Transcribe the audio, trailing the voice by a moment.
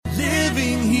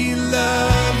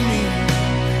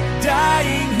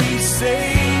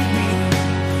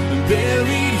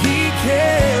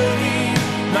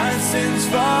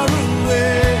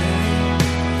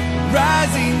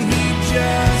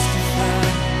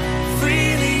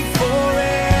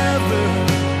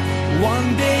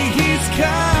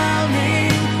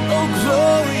coming, oh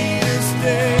glorious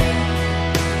day,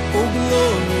 oh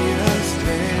glorious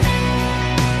day.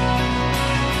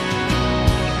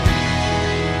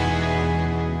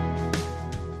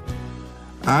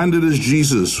 And it is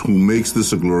Jesus who makes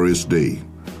this a glorious day.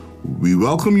 We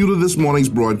welcome you to this morning's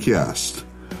broadcast.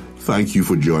 Thank you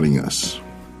for joining us.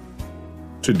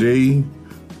 Today,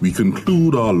 we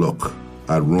conclude our look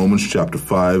at Romans chapter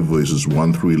 5, verses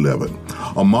 1 through 11,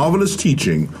 a marvelous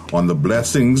teaching on the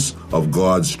blessings of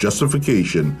God's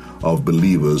justification of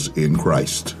believers in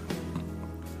Christ.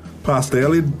 Pastor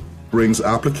Elliott brings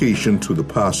application to the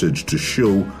passage to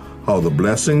show how the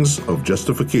blessings of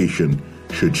justification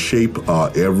should shape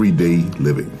our everyday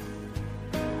living.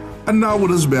 And now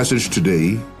with his message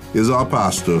today is our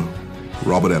pastor,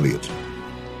 Robert Elliott.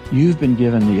 You've been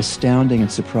given the astounding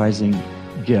and surprising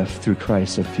gift through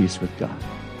Christ of peace with God.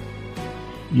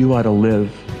 You ought to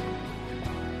live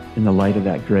in the light of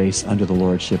that grace under the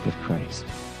lordship of Christ.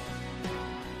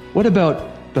 What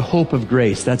about the hope of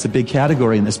grace? That's a big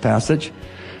category in this passage.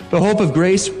 The hope of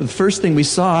grace, the first thing we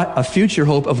saw, a future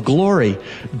hope of glory.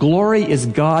 Glory is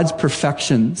God's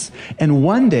perfections. And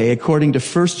one day, according to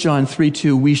 1 John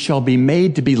 3:2, we shall be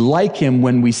made to be like him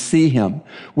when we see him.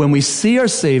 When we see our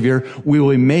Savior, we will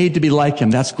be made to be like him.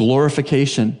 That's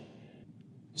glorification.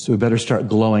 So we better start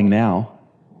glowing now.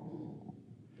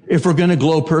 If we're going to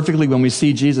glow perfectly when we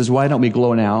see Jesus, why don't we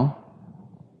glow now?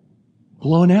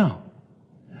 Glow now.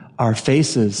 Our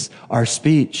faces, our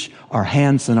speech, our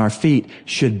hands and our feet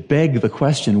should beg the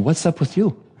question, what's up with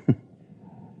you?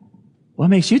 What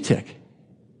makes you tick?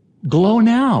 Glow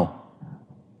now.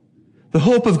 The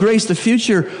hope of grace, the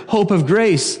future hope of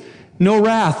grace. No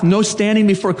wrath, no standing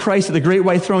before Christ at the great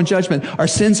white throne judgment. Our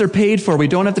sins are paid for. We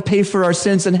don't have to pay for our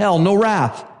sins in hell. No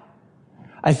wrath.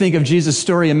 I think of Jesus'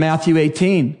 story in Matthew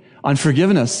 18 on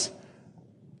forgiveness.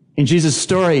 In Jesus'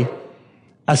 story,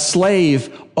 a slave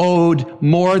owed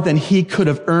more than he could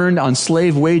have earned on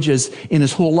slave wages in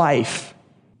his whole life.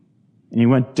 And he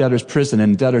went to debtor's prison.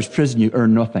 And in debtor's prison, you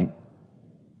earn nothing.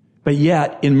 But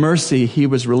yet, in mercy, he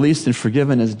was released and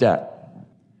forgiven his debt.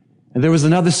 And there was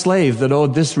another slave that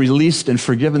owed this released and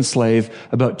forgiven slave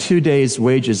about 2 days'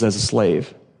 wages as a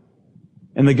slave.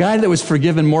 And the guy that was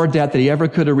forgiven more debt than he ever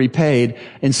could have repaid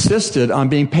insisted on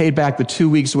being paid back the 2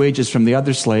 weeks' wages from the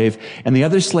other slave. And the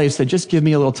other slave said, just give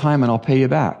me a little time and I'll pay you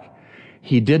back.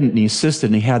 He didn't, and he insisted,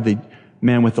 and he had the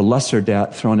man with the lesser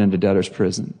debt thrown into debtor's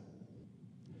prison.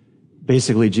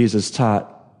 Basically, Jesus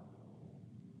taught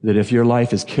that if your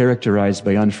life is characterized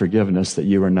by unforgiveness, that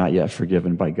you are not yet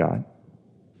forgiven by God.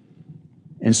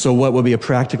 And so what will be a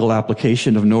practical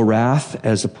application of no wrath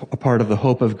as a part of the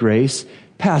hope of grace?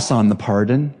 Pass on the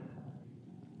pardon.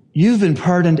 You've been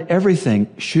pardoned everything.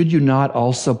 Should you not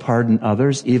also pardon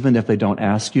others, even if they don't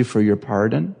ask you for your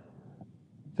pardon?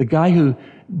 The guy who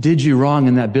did you wrong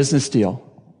in that business deal,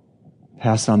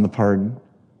 pass on the pardon.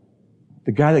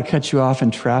 The guy that cut you off in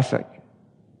traffic,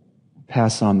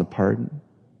 pass on the pardon.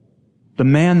 The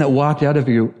man that walked out of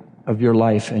your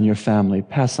life and your family,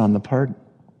 pass on the pardon.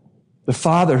 The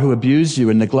father who abused you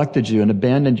and neglected you and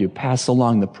abandoned you, pass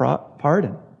along the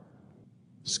pardon.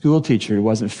 School teacher who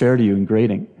wasn't fair to you in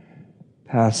grading,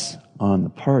 pass on the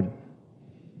pardon.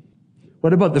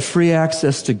 What about the free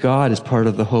access to God as part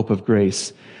of the hope of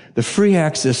grace? The free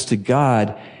access to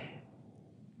God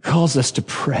calls us to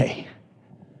pray.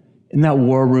 In that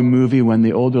War Room movie, when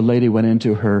the older lady went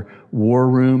into her war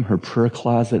room, her prayer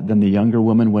closet, then the younger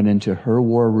woman went into her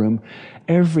war room,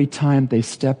 every time they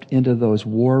stepped into those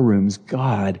war rooms,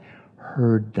 God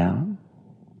heard them.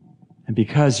 And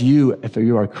because you, if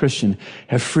you are a Christian,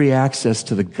 have free access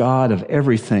to the God of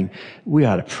everything, we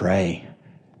ought to pray.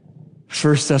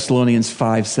 1 Thessalonians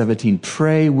 5:17,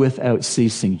 pray without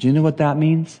ceasing. Do you know what that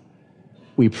means?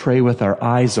 We pray with our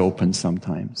eyes open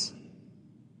sometimes.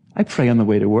 I pray on the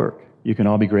way to work. You can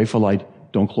all be grateful I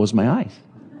don't close my eyes.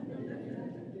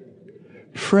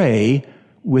 Pray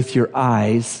with your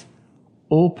eyes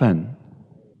open.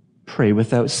 Pray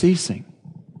without ceasing.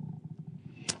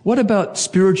 What about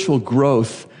spiritual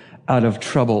growth out of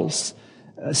troubles?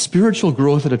 Spiritual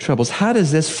growth out of troubles. How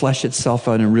does this flesh itself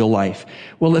out in real life?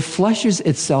 Well, it fleshes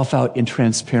itself out in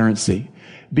transparency,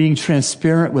 being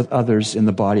transparent with others in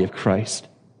the body of Christ.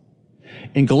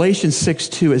 In Galatians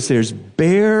 6:2, it says,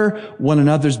 bear one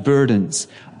another's burdens.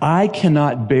 I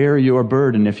cannot bear your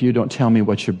burden if you don't tell me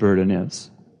what your burden is.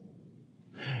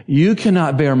 You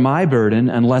cannot bear my burden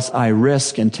unless I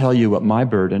risk and tell you what my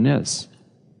burden is.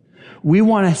 We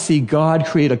want to see God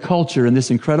create a culture in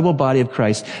this incredible body of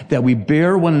Christ that we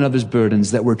bear one another's burdens,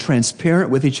 that we're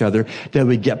transparent with each other, that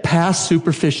we get past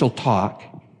superficial talk,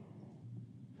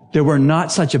 that we're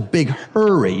not such a big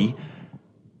hurry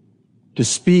to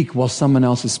speak while someone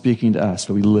else is speaking to us,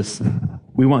 but we listen.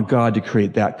 We want God to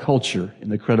create that culture in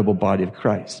the credible body of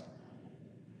Christ.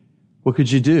 What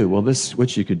could you do? Well, this is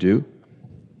what you could do.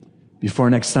 Before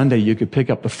next Sunday, you could pick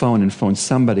up the phone and phone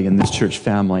somebody in this church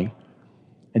family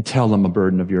and tell them a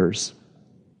burden of yours.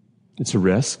 It's a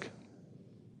risk.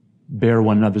 Bear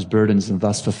one another's burdens and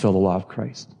thus fulfill the law of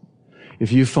Christ.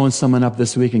 If you phone someone up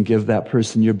this week and give that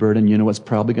person your burden, you know what's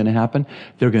probably going to happen?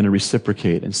 They're going to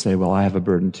reciprocate and say, well, I have a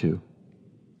burden too.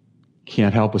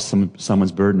 Can't help with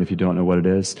someone's burden if you don't know what it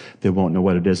is. They won't know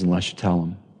what it is unless you tell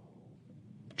them.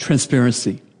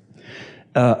 Transparency.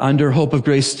 Under hope of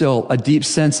grace still, a deep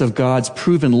sense of God's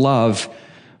proven love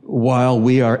while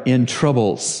we are in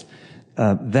troubles.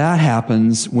 That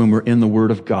happens when we're in the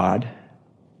Word of God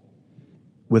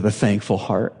with a thankful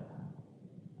heart.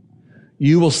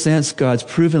 You will sense God's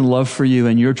proven love for you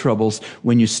in your troubles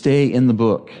when you stay in the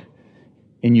book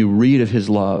and you read of His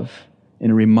love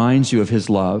and it reminds you of His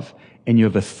love and you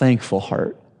have a thankful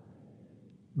heart.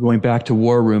 Going back to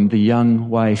War Room, the young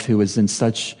wife who was in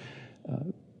such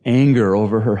anger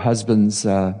over her husband's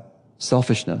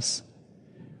selfishness.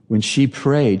 When she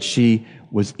prayed, she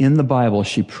was in the Bible,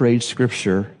 she prayed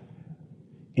Scripture,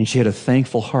 and she had a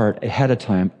thankful heart ahead of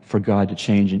time for God to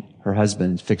change her husband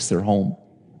and fix their home.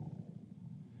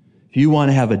 If you want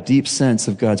to have a deep sense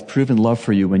of God's proven love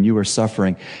for you when you are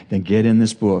suffering, then get in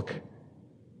this book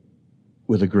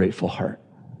with a grateful heart.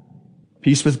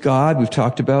 Peace with God, we've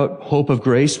talked about. Hope of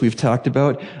grace, we've talked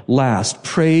about. Last,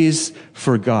 praise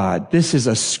for God. This is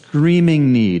a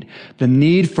screaming need. The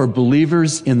need for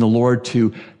believers in the Lord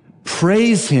to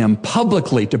praise Him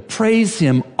publicly, to praise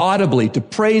Him audibly, to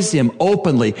praise Him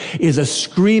openly is a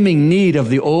screaming need of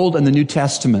the Old and the New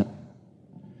Testament.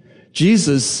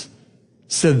 Jesus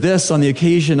said this on the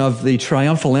occasion of the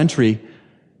triumphal entry,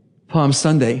 Palm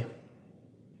Sunday.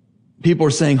 People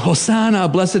were saying, Hosanna,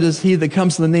 blessed is he that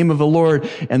comes in the name of the Lord.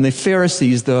 And the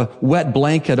Pharisees, the wet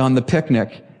blanket on the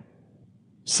picnic,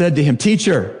 said to him,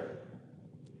 Teacher,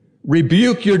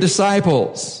 rebuke your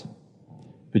disciples.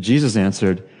 But Jesus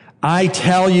answered, I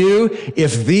tell you,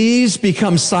 if these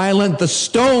become silent, the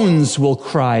stones will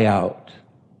cry out.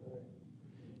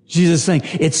 Jesus is saying,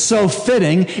 it's so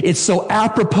fitting, it's so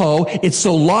apropos, it's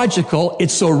so logical,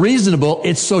 it's so reasonable,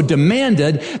 it's so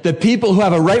demanded that people who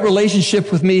have a right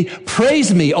relationship with me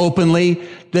praise me openly,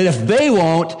 that if they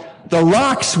won't, the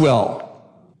rocks will.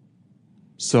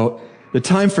 So the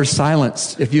time for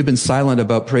silence, if you've been silent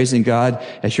about praising God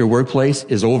at your workplace,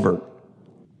 is over.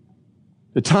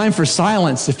 The time for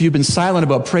silence, if you've been silent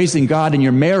about praising God in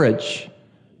your marriage,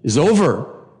 is over.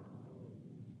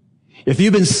 If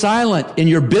you've been silent in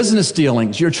your business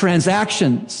dealings, your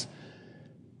transactions,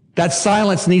 that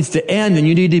silence needs to end and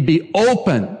you need to be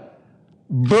open,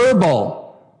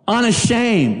 verbal,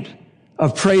 unashamed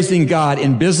of praising God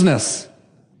in business.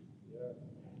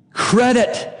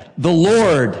 Credit the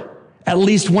Lord at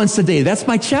least once a day. That's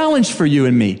my challenge for you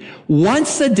and me.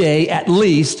 Once a day, at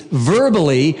least,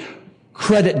 verbally,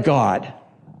 credit God.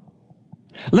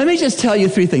 Let me just tell you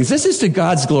three things. This is to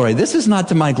God's glory. This is not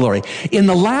to my glory. In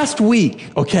the last week,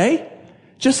 okay?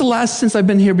 Since I've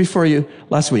been here before you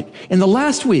last week. In the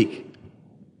last week,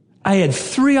 I had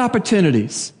 3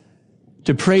 opportunities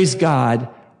to praise God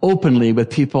openly with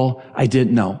people I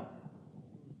didn't know.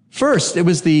 First, it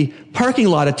was the parking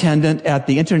lot attendant at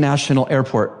the international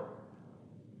airport.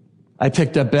 I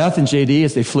picked up Beth and JD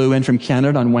as they flew in from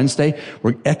Canada on Wednesday.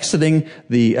 We're exiting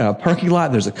the parking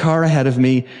lot. There's a car ahead of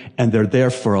me, and they're there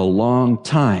for a long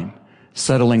time,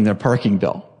 settling their parking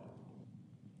bill.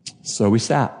 So we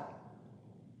sat.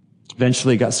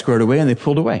 Eventually got squared away, and they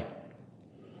pulled away.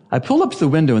 I pulled up to the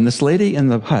window, and this lady in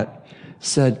the hut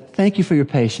said, thank you for your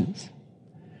patience.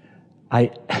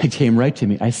 It came right to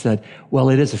me. I said, well,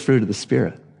 it is a fruit of the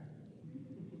Spirit.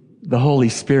 The Holy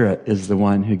Spirit is the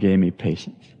one who gave me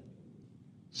patience.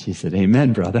 She said,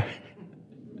 amen, brother.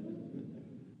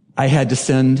 I had to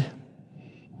send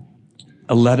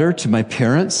a letter to my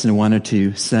parents and wanted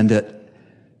to send it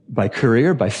by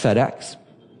courier, by FedEx.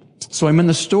 So I'm in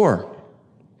the store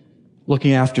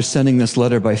looking after sending this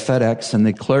letter by FedEx, and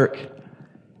the clerk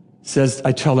says,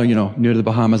 I tell her, new to the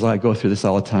Bahamas, I go through this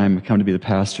all the time. I come to be the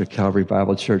pastor at Calvary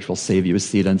Bible Church. We'll save you a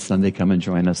seat on Sunday. Come and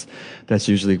join us. That's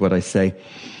usually what I say.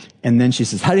 And then she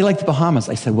says, how do you like the Bahamas?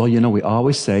 I said, well, we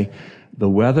always say, the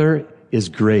weather is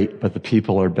great, but the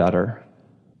people are better.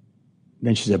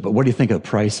 Then she said, but what do you think of the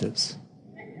prices?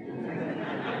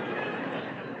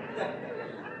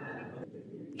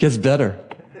 Gets better.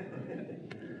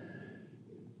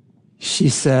 She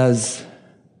says,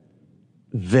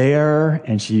 there,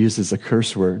 and she uses a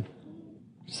curse word.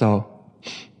 So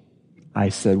I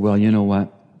said, well, you know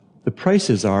what? The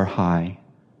prices are high,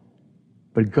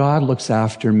 But God looks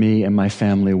after me and my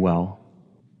family well.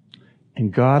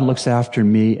 And God looks after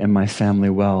me and my family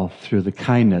well through the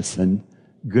kindness and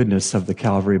goodness of the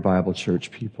Calvary Bible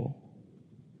Church people.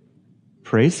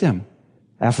 Praise Him.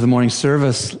 After the morning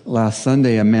service last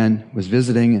Sunday, a man was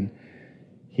visiting, and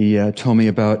he told me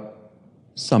about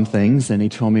some things, and he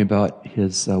told me about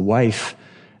his wife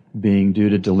being due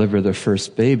to deliver their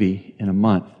first baby in a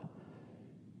month.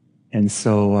 And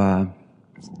so,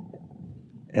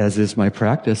 as is my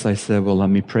practice, I said, well, let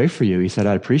me pray for you. He said,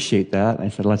 I'd appreciate that. I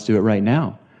said, let's do it right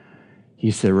now.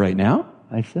 He said, right now?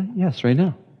 I said, yes, right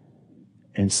now.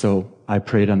 And so I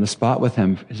prayed on the spot with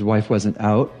him. His wife wasn't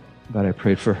out, but I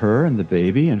prayed for her and the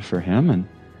baby and for him. And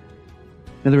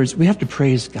in other words, we have to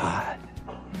praise God.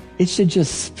 It should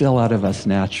just spill out of us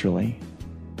naturally.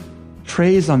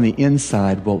 Praise on the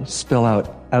inside will spill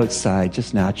out outside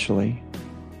just naturally.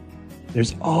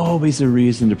 There's always a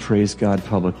reason to praise God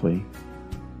publicly.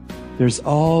 There's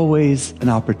always an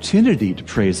opportunity to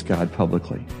praise God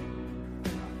publicly.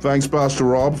 Thanks, Pastor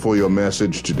Rob, for your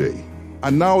message today.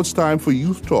 And now it's time for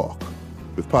Youth Talk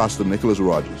with Pastor Nicholas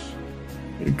Rogers.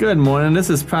 Good morning. This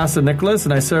is Pastor Nicholas,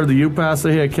 and I serve the youth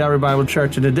pastor here at Calvary Bible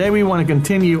Church. And today we want to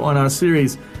continue on our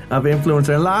series of influence.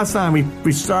 And last time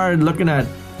we started looking at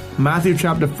Matthew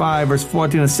chapter 5, verse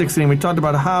 14 and 16. We talked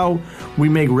about how we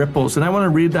make ripples. And I want to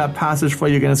read that passage for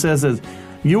you again. It says,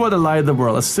 you are the light of the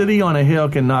world. A city on a hill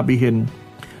cannot be hidden.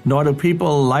 Nor do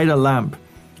people light a lamp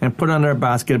and put it under a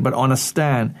basket, but on a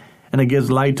stand, and it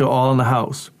gives light to all in the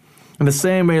house. In the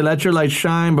same way, let your light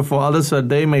shine before others so that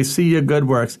they may see your good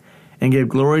works and give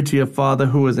glory to your Father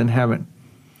who is in heaven.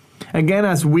 Again,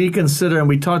 as we consider, and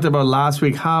we talked about last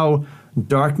week, how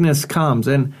darkness comes.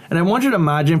 And I want you to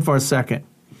imagine for a second.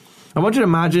 I want you to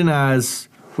imagine as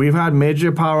we've had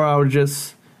major power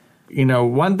outages. You know,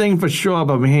 one thing for sure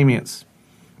about Bahamians,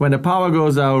 when the power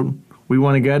goes out, we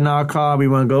want to get in our car, we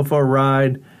want to go for a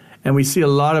ride, and we see a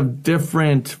lot of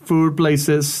different food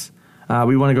places.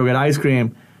 We want to go get ice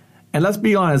cream. And let's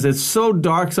be honest, it's so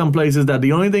dark some places that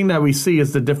the only thing that we see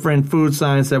is the different food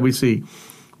signs that we see.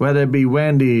 Whether it be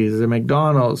Wendy's or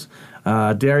McDonald's,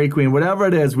 Dairy Queen, whatever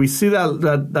it is, we see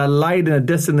that light in the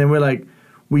distance and we're like,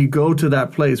 we go to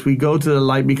that place. We go to the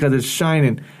light because it's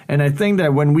shining. And I think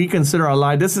that when we consider our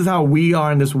light, this is how we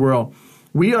are in this world.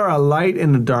 We are a light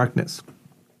in the darkness.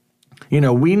 You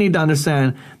know, we need to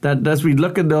understand that as we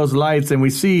look at those lights and we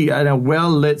see a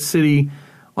well-lit city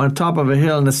on top of a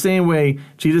hill, in the same way,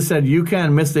 Jesus said, you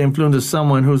can't miss the influence of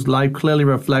someone whose life clearly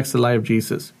reflects the light of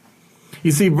Jesus.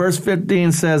 You see, verse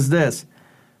 15 says this,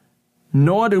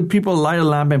 nor do people light a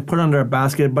lamp and put it under a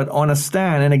basket, but on a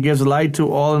stand, and it gives light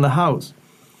to all in the house.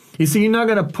 You see, you're not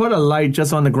going to put a light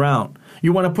just on the ground.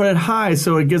 You want to put it high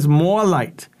so it gives more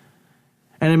light,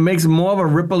 and it makes more of a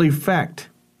ripple effect.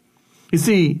 You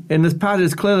see, in this passage,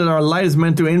 it's clear that our light is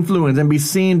meant to influence and be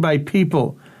seen by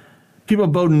people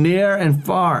both near and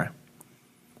far.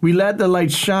 We let the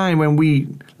light shine when we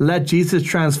let Jesus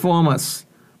transform us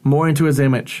more into His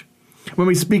image. When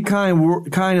we speak kind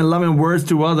and loving words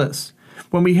to others.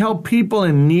 When we help people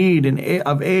in need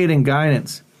of aid and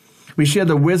guidance. We share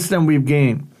the wisdom we've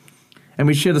gained. And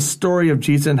we share the story of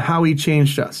Jesus and how He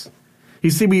changed us. You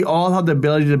see, we all have the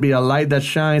ability to be a light that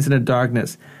shines in the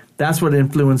darkness. That's what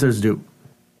influencers do.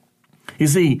 You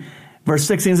see, verse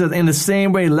 16 says, in the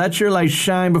same way, let your light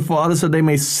shine before others so they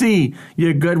may see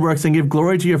your good works and give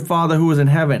glory to your Father who is in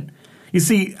heaven. You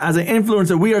see, as an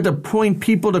influencer, we are to point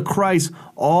people to Christ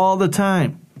all the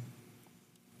time.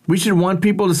 We should want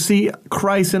people to see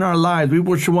Christ in our lives.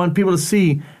 We should want people to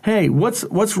see, hey,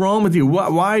 what's wrong with you?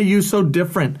 Why are you so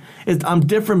different? I'm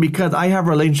different because I have a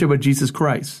relationship with Jesus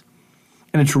Christ.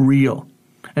 And it's real.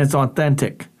 And it's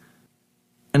authentic.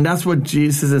 And that's what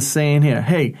Jesus is saying here.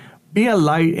 Hey, be a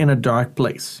light in a dark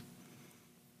place.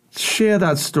 Share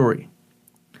that story.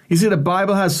 You see, the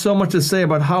Bible has so much to say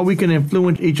about how we can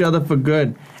influence each other for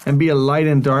good and be a light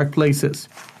in dark places.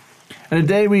 And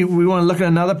today we want to look at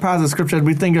another passage of Scripture as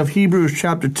we think of Hebrews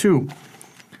chapter 2.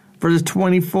 Verses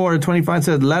 24 to 25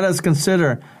 says, let us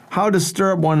consider how to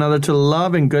stir up one another to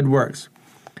love and good works,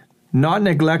 not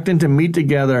neglecting to meet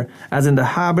together as in the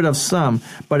habit of some,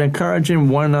 but encouraging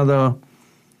one another,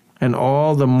 and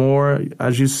all the more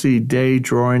as you see day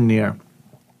drawing near.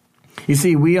 You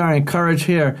see, we are encouraged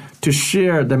here to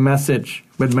share the message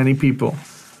with many people.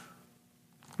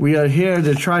 We are here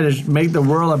to try to make the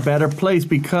world a better place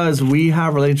because we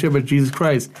have a relationship with Jesus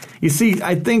Christ. You see,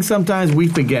 I think sometimes we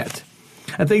forget.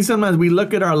 I think sometimes we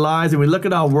look at our lives and we look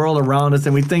at our world around us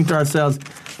and we think to ourselves,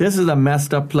 this is a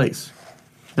messed up place.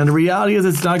 And the reality is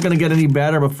it's not going to get any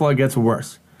better before it gets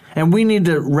worse. And we need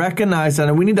to recognize that,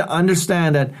 and we need to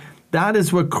understand that That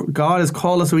is what God has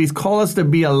called us. So he's called us to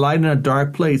be a light in a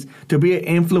dark place, to be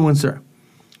an influencer,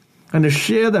 and to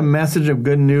share the message of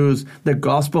good news, the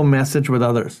gospel message with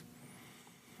others.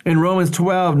 In Romans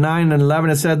 12, 9 and 11,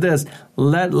 it said this,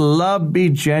 let love be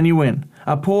genuine.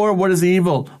 Abhor what is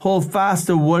evil. Hold fast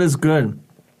to what is good.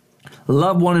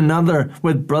 Love one another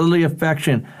with brotherly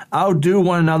affection. Outdo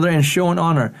one another in showing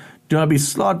honor. Do not be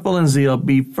slothful in zeal.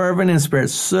 Be fervent in spirit.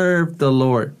 Serve the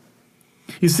Lord.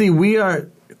 You see, we are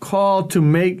called to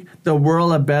make the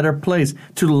world a better place,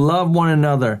 to love one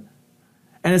another.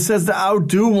 And it says to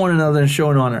outdo one another in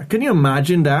showing honor. Can you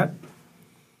imagine that?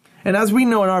 And as we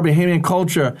know in our Bahamian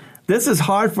culture, this is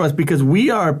hard for us because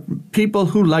we are people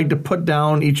who like to put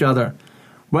down each other,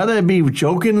 whether it be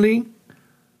jokingly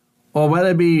or whether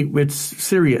it be with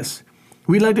serious.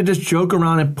 We like to just joke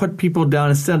around and put people down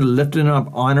instead of lifting them up,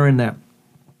 honoring them.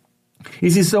 You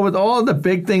see, so with all the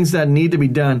big things that need to be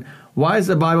done, why is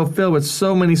the Bible filled with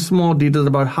so many small details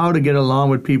about how to get along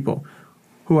with people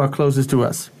who are closest to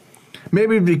us?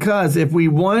 Maybe because if we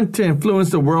want to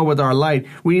influence the world with our light,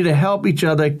 we need to help each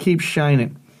other keep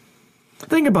shining.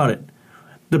 Think about it.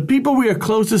 The people we are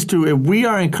closest to, if we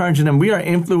are encouraging them, we are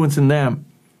influencing them.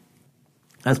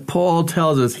 As Paul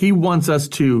tells us, he wants us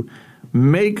to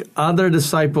make other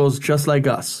disciples just like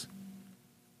us.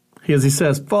 As he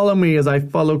says, follow me as I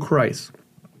follow Christ.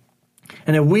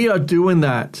 And if we are doing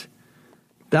that,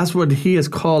 that's what he has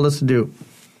called us to do.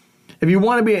 If you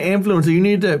want to be an influencer, you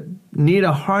need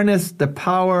to harness the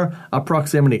power of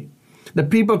proximity. The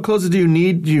people closest to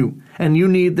you, and you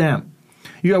need them.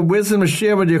 You have wisdom to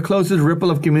share with your closest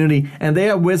ripple of community, and they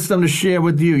have wisdom to share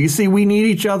with you. You see, we need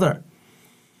each other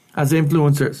as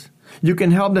influencers. You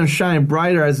can help them shine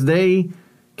brighter as they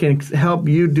can help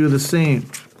you do the same.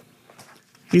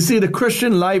 You see, the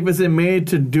Christian life isn't made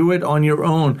to do it on your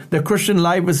own. The Christian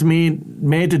life is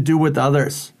made to do with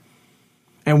others.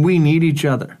 And we need each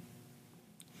other.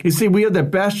 You see, we have the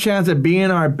best chance of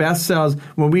being our best selves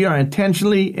when we are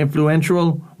intentionally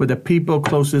influential with the people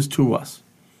closest to us.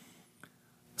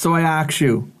 So I ask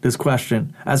you this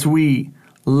question as we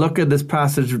look at these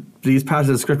passages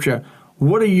of Scripture.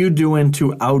 What are you doing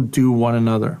to outdo one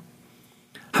another?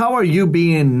 How are you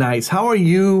being nice? How are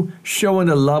you showing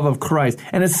the love of Christ?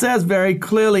 And it says very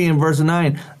clearly in verse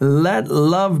 9, let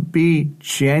love be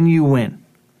genuine.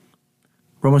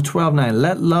 Romans 12:9,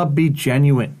 let love be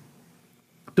genuine.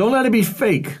 Don't let it be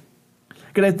fake.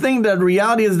 Because I think that the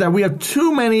reality is that we have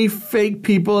too many fake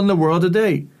people in the world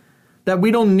today. That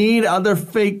we don't need other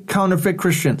fake, counterfeit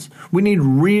Christians. We need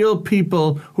real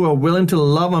people who are willing to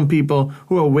love on people,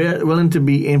 who are willing to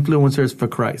be influencers for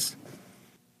Christ.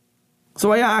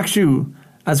 So I ask you,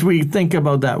 as we think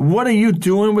about that, what are you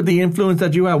doing with the influence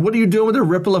that you have? What are you doing with the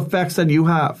ripple effects that you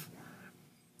have?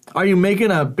 Are you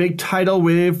making a big tidal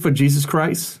wave for Jesus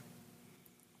Christ?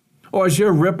 Or is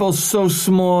your ripple so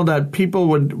small that people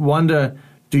would wonder,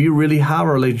 do you really have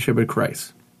a relationship with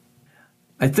Christ?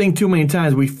 I think too many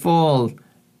times we fall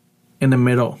in the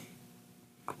middle.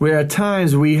 Where at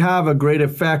times we have a great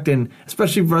effect, and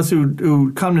especially for us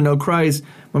who come to know Christ,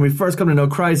 when we first come to know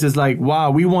Christ, it's like,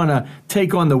 wow, we want to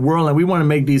take on the world and we want to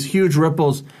make these huge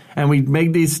ripples, and we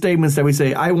make these statements that we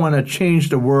say, I want to change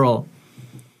the world.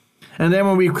 And then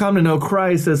when we come to know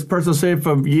Christ as personal Savior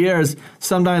for years,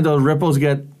 sometimes those ripples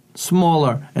get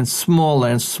smaller and smaller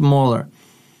and smaller.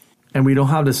 And we don't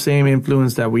have the same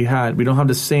influence that we had. We don't have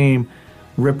the same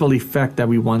ripple effect that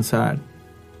we once had.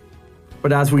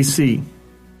 But as we see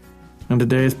in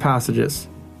today's passages,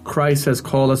 Christ has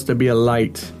called us to be a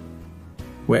light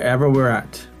wherever we're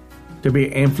at, to be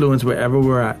an influence wherever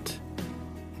we're at.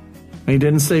 And he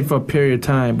didn't say for a period of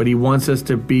time, but he wants us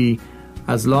to be,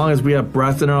 as long as we have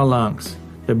breath in our lungs,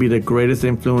 to be the greatest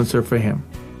influencer for him.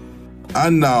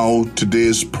 And now,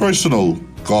 today's personal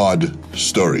God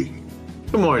story.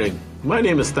 Good morning. My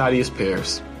name is Thaddeus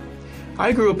Pears.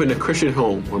 I grew up in a Christian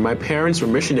home where my parents were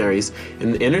missionaries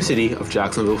in the inner city of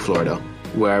Jacksonville, Florida,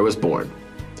 where I was born.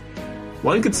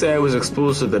 One could say I was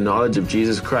exposed to the knowledge of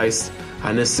Jesus Christ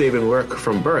and his saving work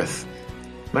from birth.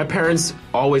 My parents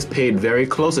always paid very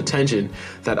close attention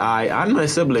that I and my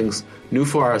siblings knew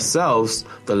for ourselves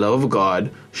the love of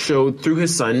God showed through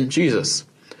his son, Jesus.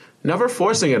 Never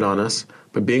forcing it on us,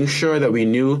 but being sure that we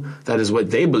knew that is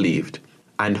what they believed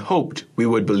and hoped we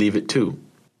would believe it too.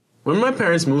 When my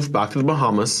parents moved back to the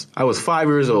Bahamas, I was 5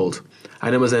 years old,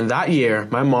 and it was in that year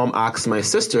my mom asked my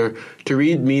sister to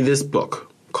read me this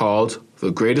book called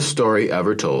The Greatest Story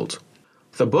Ever Told.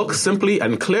 The book simply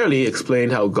and clearly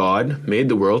explained how God made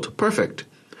the world perfect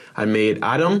and made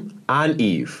Adam and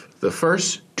Eve the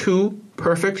first two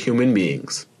perfect human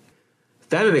beings.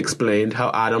 Then it explained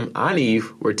how Adam and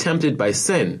Eve were tempted by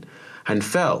sin and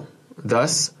fell,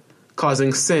 thus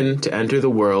causing sin to enter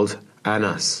the world and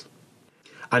us.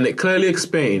 And it clearly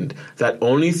explained that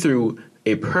only through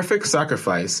a perfect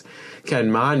sacrifice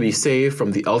can man be saved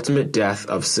from the ultimate death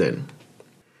of sin.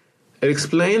 It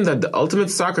explained that the ultimate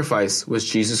sacrifice was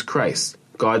Jesus Christ,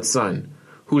 God's Son,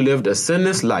 who lived a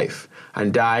sinless life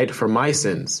and died for my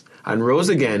sins and rose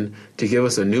again to give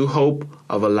us a new hope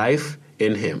of a life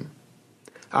in Him.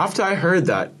 After I heard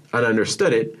that and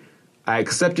understood it, I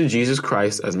accepted Jesus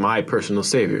Christ as my personal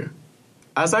Savior.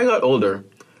 As I got older,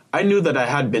 I knew that I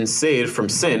had been saved from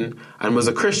sin and was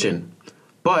a Christian,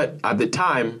 but at the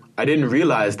time, I didn't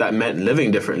realize that meant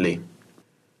living differently.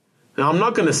 Now, I'm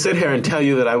not going to sit here and tell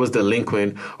you that I was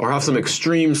delinquent or have some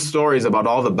extreme stories about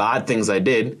all the bad things I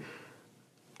did.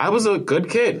 I was a good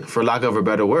kid, for lack of a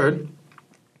better word.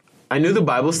 I knew the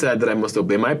Bible said that I must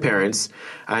obey my parents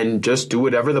and just do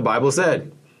whatever the Bible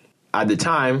said. At the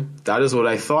time, that is what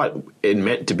I thought it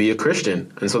meant to be a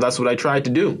Christian, and so that's what I tried to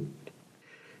do.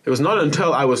 It was not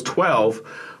until I was 12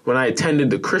 when I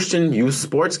attended the Christian Youth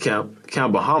Sports Camp,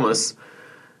 Camp Bahamas,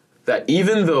 that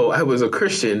even though I was a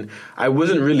Christian, I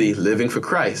wasn't really living for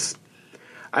Christ.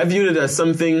 I viewed it as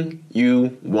something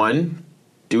you, 1,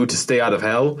 do to stay out of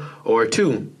hell, or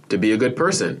 2, to be a good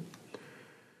person.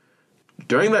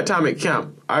 During that time at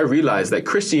camp, I realized that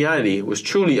Christianity was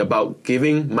truly about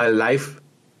giving my life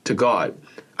to God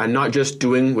and not just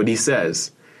doing what He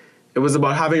says. It was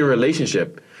about having a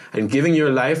relationship and giving your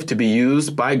life to be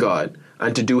used by God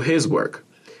and to do His work.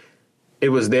 It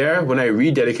was there when I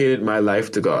rededicated my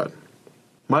life to God.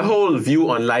 My whole view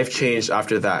on life changed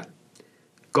after that.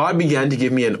 God began to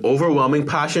give me an overwhelming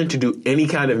passion to do any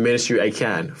kind of ministry I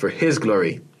can for His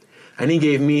glory. And He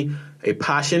gave me a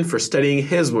passion for studying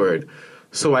His Word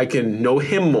so I can know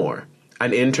Him more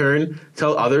and in turn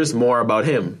tell others more about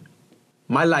Him.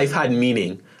 My life had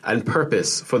meaning and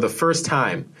purpose for the first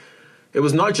time. It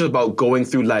was not just about going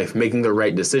through life making the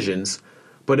right decisions,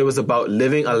 but it was about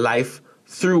living a life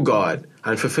through God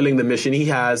and fulfilling the mission He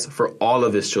has for all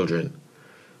of His children.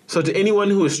 So to anyone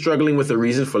who is struggling with a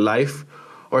reason for life,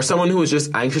 or someone who is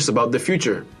just anxious about the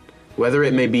future, whether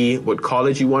it may be what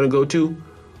college you want to go to,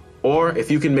 or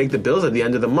if you can make the bills at the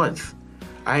end of the month,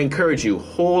 I encourage you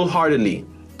wholeheartedly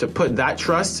to put that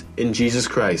trust in Jesus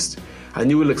Christ, and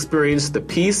you will experience the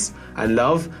peace and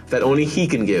love that only He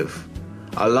can give.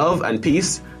 A love and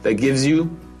peace that gives you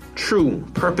true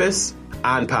purpose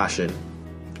and passion.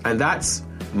 And that's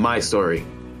my story.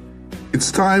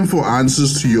 It's time for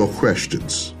answers to your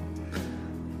questions.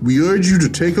 We urge you to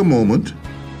take a moment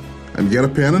and get a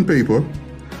pen and paper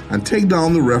and take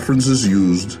down the references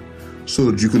used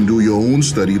so that you can do your own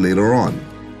study later on.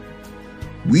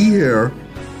 We here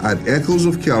at Echoes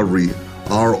of Calvary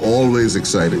are always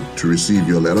excited to receive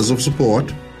your letters of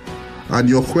support and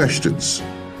your questions,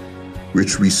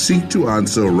 which we seek to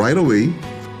answer right away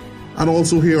and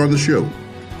also here on the show.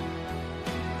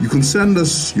 You can send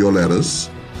us your letters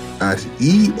at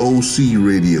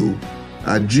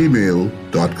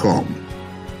eocradio@gmail.com.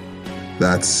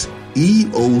 That's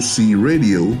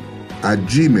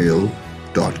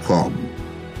eocradio@gmail.com.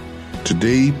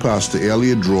 Today, Pastor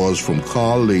Elliot draws from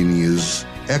Carl Lanier's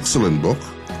excellent book,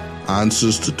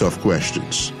 Answers to Tough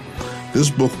Questions. This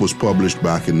book was published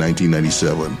back in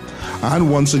 1997.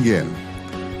 And once again,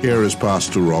 here is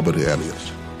Pastor Robert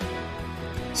Elliott.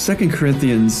 2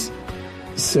 Corinthians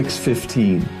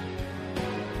 6:15.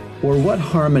 Or what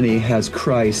harmony has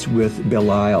Christ with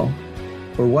Belial?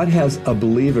 Or what has a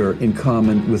believer in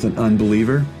common with an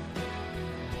unbeliever?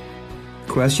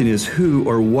 The question is, who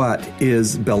or what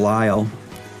is Belial?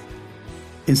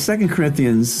 In 2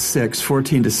 Corinthians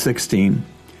 6:14-16,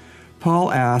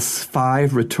 Paul asks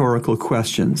 5 rhetorical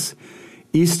questions,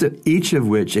 each of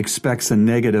which expects a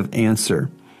negative answer.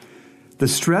 The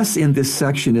stress in this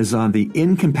section is on the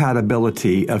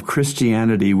incompatibility of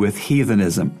Christianity with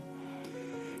heathenism.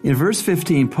 In verse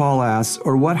 15, Paul asks,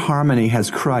 or what harmony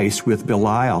has Christ with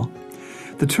Belial?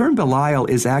 The term Belial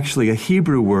is actually a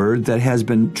Hebrew word that has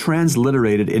been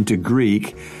transliterated into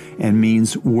Greek and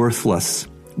means worthless.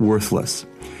 Worthless.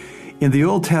 In the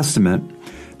Old Testament,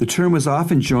 the term was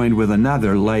often joined with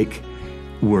another, like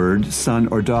word, son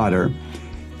or daughter.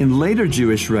 In later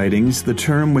Jewish writings, the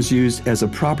term was used as a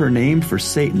proper name for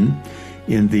Satan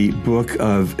in the book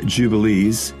of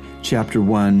Jubilees, chapter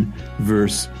 1,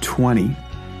 verse 20.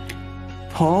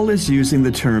 Paul is using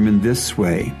the term in this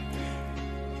way.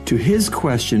 To his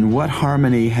question, what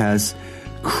harmony has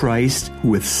Christ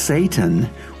with Satan?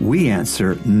 We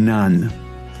answer, none.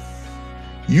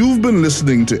 You've been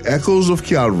listening to Echoes of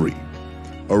Calvary,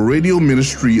 a radio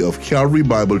ministry of Calvary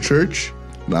Bible Church,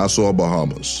 Nassau,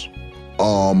 Bahamas.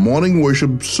 Our morning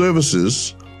worship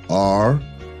services are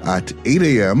at 8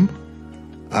 a.m.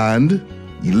 and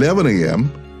 11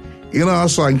 a.m. in our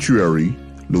sanctuary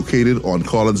located on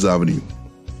Collins Avenue.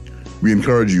 We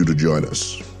encourage you to join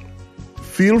us.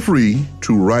 Feel free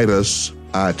to write us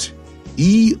at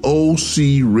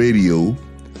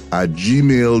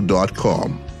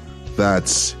eocradio@gmail.com.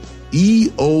 That's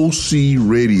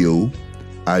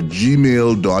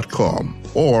eocradio@gmail.com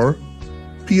or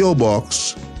P.O.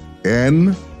 Box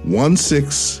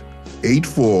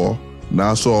N1684,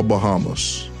 Nassau,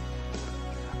 Bahamas.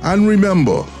 And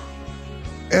remember,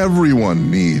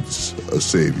 everyone needs a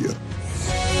Savior.